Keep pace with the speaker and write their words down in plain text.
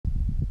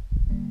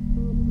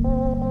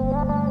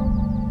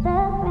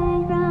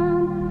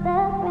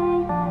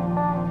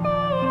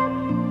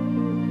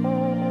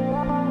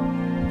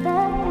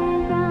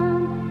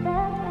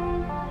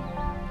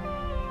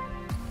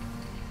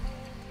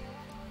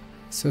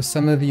So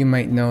some of you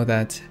might know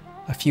that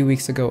a few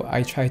weeks ago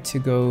I tried to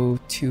go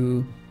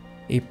to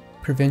a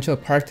provincial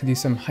park to do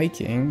some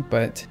hiking,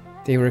 but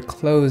they were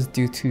closed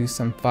due to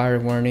some fire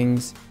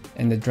warnings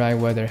and the dry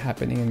weather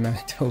happening in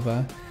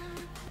Manitoba.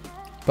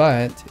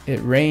 But it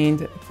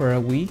rained for a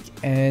week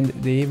and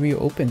they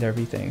reopened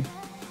everything.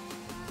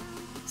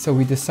 So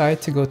we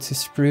decided to go to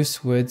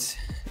Spruce Woods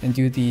and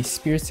do the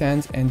Spirit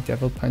Sands and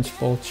Devil Punch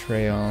Bowl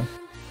Trail.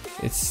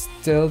 It's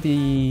still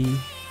the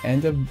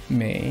end of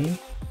May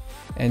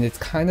and it's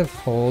kind of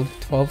cold,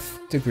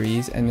 12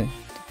 degrees, and the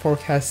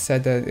forecast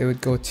said that it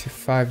would go to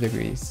 5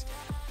 degrees.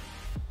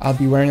 I'll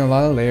be wearing a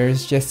lot of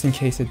layers just in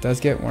case it does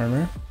get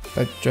warmer,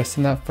 but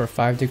dressing up for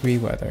 5-degree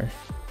weather.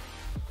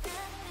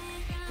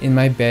 In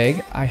my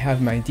bag, I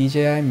have my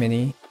DJI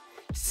Mini,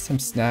 some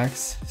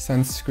snacks,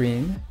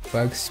 sunscreen,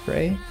 bug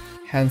spray,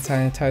 hand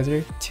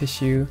sanitizer,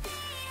 tissue,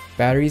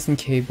 batteries and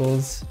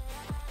cables,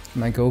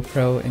 my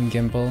GoPro and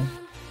gimbal,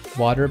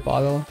 water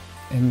bottle,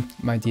 and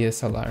my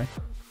DSLR.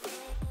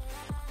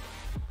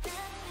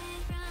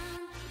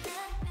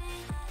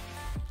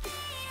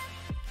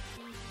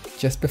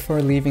 Just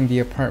before leaving the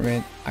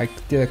apartment, I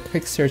did a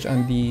quick search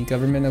on the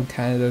Government of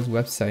Canada's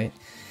website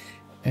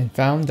and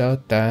found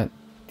out that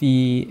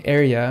the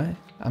area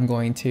I'm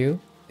going to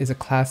is a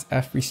Class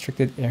F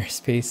restricted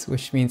airspace,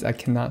 which means I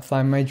cannot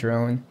fly my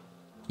drone,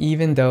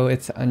 even though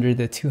it's under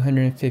the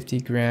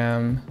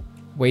 250-gram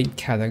weight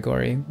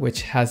category,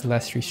 which has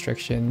less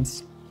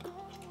restrictions.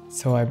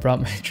 So I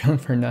brought my drone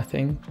for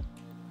nothing.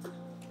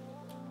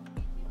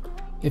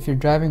 If you're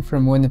driving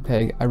from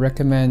Winnipeg, I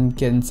recommend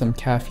getting some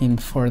caffeine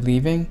before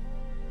leaving.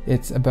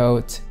 It's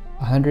about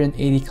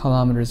 180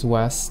 kilometers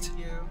west,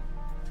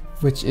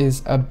 which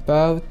is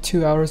about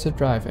 2 hours of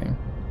driving.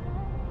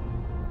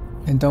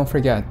 And don't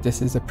forget,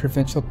 this is a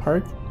provincial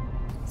park,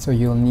 so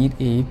you'll need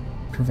a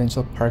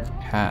provincial park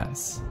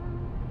pass.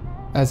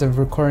 As of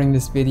recording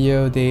this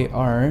video, they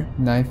are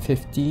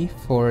 $9.50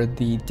 for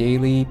the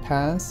daily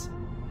pass,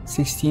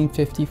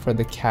 $16.50 for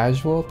the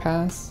casual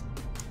pass,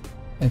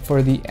 and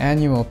for the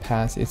annual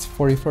pass, it's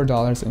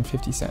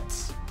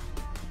 $44.50.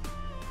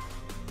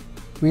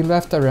 We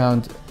left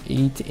around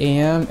 8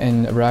 a.m.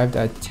 and arrived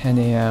at 10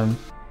 a.m.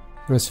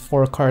 There was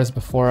 4 cars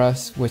before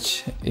us,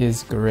 which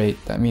is great.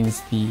 That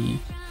means the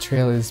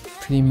trail is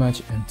pretty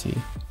much empty.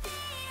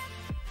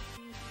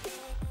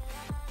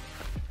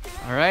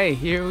 Alright,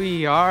 here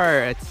we are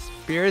at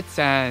Spirit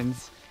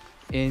Sands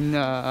in,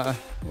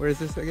 where is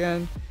this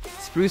again?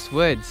 Spruce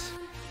Woods.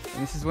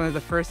 And this is one of the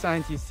first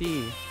signs you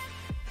see.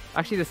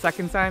 Actually the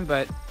second sign,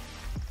 but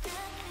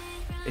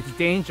it's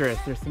dangerous.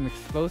 There's some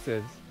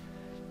explosives.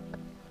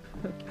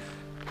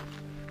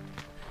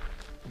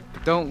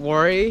 Don't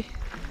worry,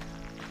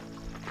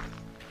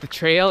 the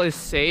trail is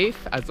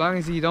safe. As long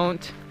as you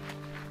don't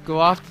go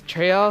off the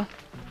trail,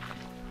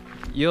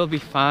 you'll be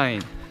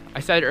fine.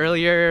 I said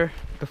earlier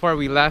before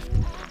we left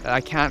that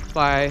I can't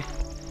fly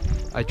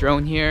a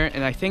drone here,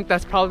 and I think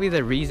that's probably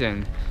the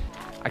reason.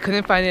 I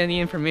couldn't find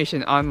any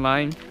information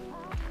online,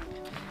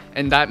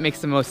 and that makes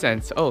the most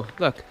sense. Oh,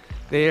 look,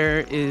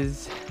 there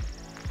is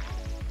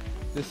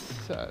this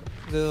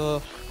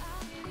little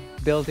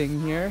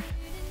building here.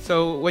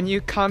 So when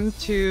you come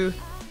to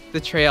the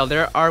trail,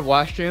 there are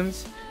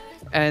washrooms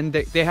and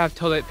they have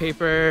toilet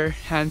paper,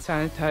 hand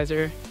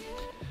sanitizer,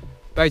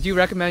 but I do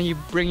recommend you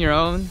bring your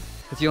own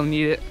because you'll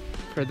need it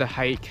for the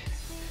hike.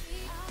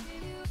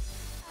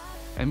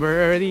 And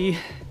we're already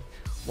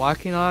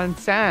walking on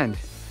sand.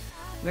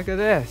 Look at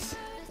this.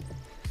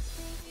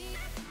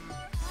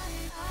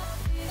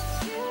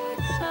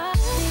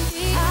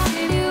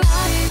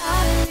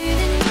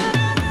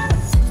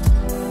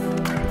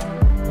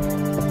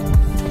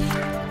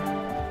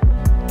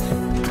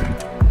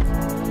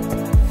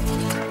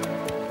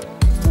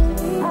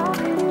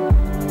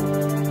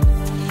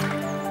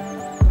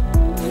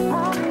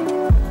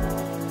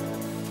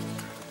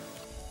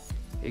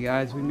 Hey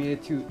guys, we made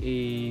it to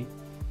a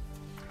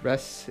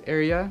rest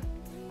area.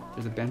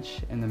 There's a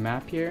bench and a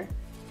map here.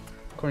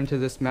 According to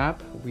this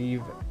map,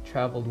 we've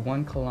traveled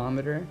 1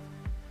 kilometer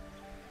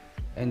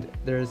and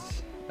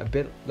there's a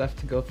bit left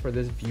to go for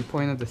this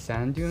viewpoint of the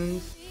sand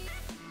dunes.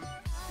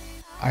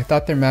 I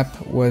thought their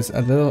map was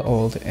a little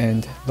old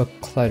and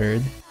looked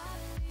cluttered,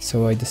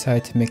 so I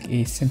decided to make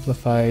a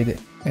simplified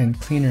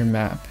and cleaner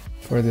map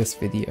for this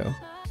video.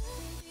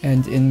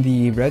 And in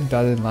the red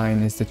dotted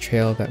line is the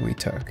trail that we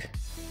took.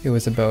 It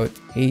was about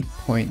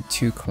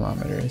 8.2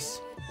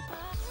 kilometers.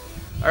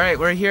 Alright,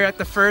 we're here at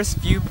the first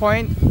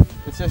viewpoint.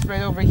 It's just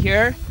right over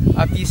here,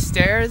 up these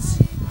stairs.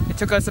 It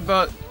took us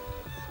about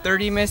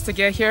 30 minutes to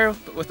get here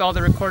with all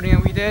the recording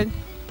that we did.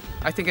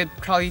 I think it'd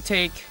probably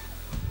take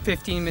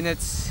 15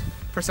 minutes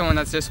for someone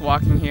that's just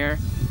walking here,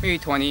 maybe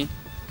 20.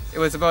 It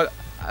was about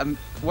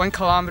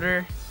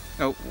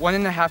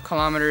 1.5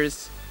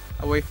 kilometers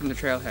away from the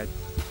trailhead.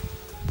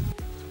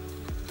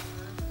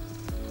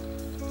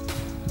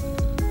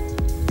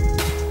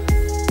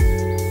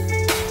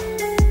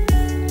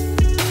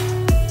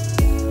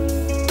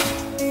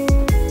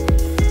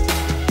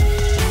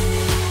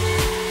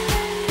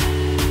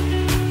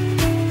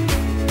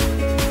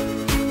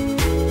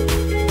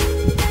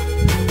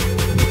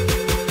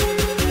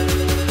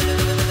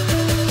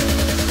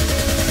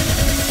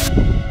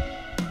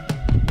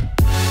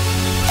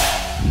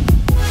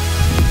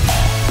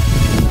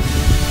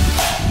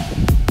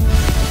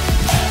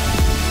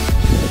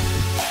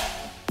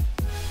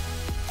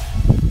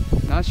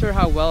 Not sure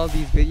how well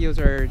these videos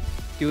are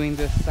doing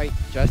this site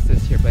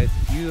justice here, but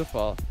it's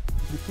beautiful.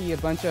 You see a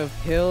bunch of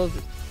hills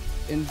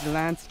in the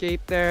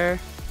landscape there,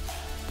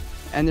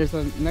 and there's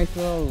a nice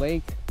little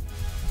lake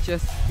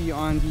just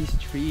beyond these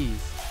trees.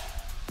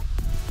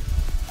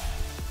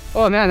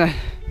 Oh man,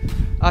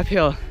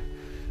 uphill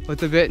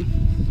was a bit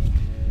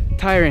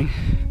tiring.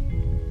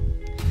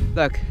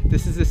 Look,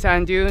 this is the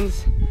sand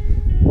dunes.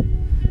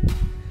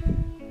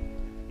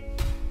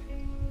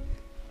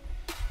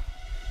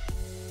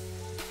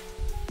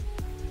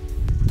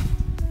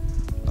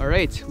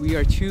 Alright, we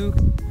are 2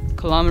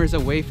 kilometers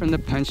away from the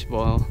punch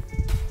bowl.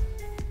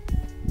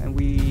 And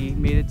we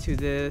made it to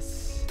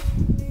this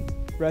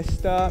rest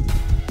stop.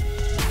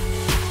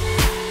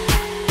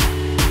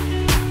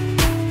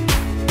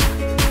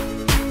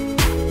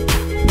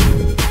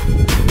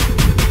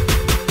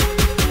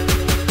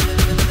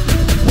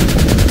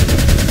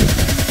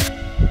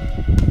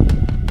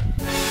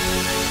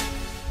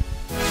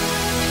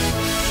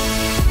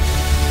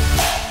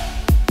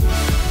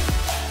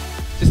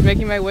 Just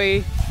making my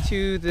way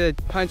to the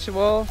punch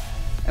bowl,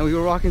 and we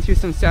were walking through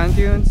some sand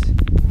dunes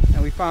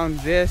and we found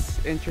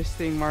this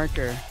interesting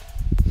marker.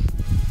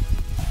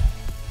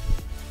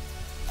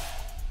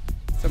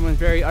 Someone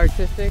very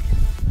artistic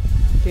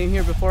came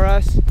here before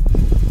us.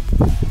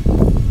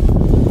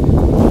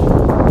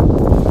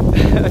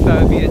 I thought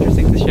it would be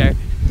interesting to share.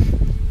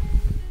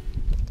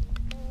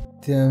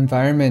 The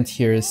environment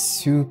here is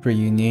super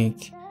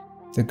unique.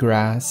 The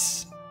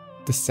grass,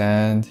 the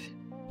sand,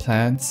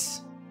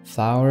 plants,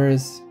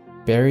 flowers,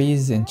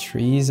 berries and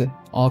trees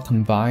all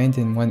combined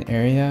in one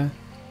area.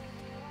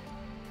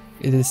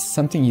 It is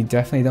something you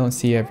definitely don't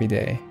see every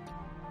day.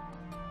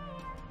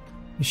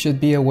 You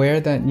should be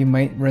aware that you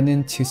might run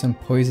into some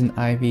poison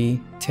ivy,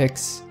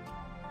 ticks,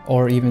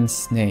 or even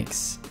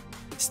snakes.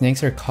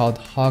 Snakes are called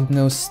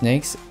hognose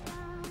snakes.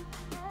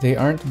 They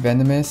aren't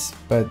venomous,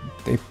 but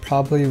they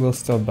probably will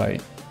still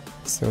bite,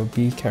 so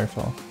be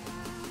careful.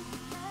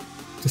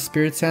 The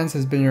Spirit Sands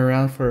has been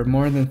around for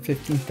more than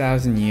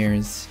 15,000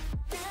 years.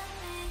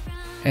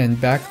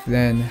 And back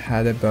then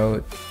had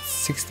about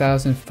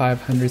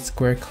 6,500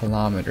 square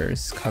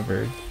kilometers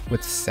covered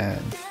with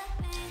sand,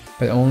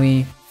 but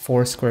only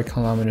 4 square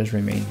kilometers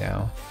remain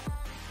now.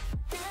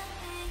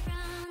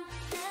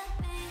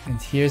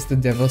 And here's the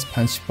Devil's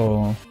Punch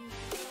Bowl.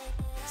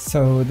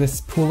 So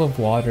this pool of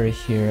water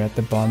here at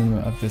the bottom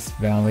of this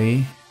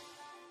valley,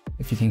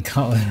 if you can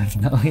call it a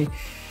valley,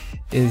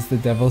 is the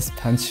Devil's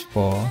Punch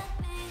Bowl.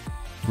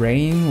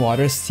 Rain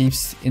water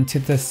seeps into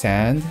the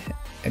sand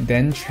and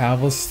then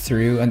travels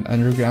through an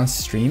underground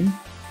stream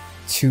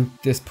to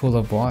this pool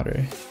of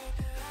water.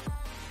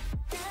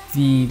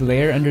 The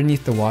layer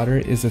underneath the water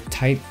is a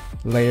tight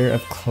layer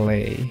of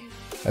clay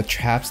that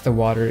traps the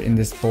water in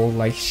this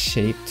bowl-like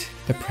shaped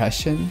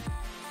depression.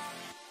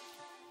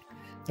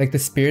 Like the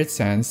Spirit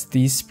Sands,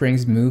 these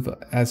springs move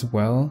as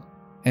well,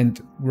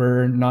 and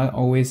we're not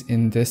always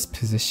in this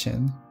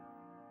position.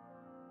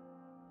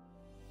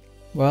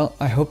 Well,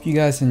 I hope you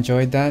guys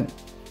enjoyed that.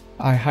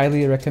 I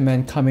highly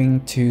recommend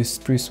coming to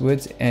Spruce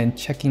Woods and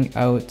checking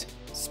out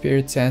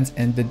Spirit Sands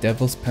and the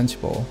Devil's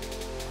Punch Bowl.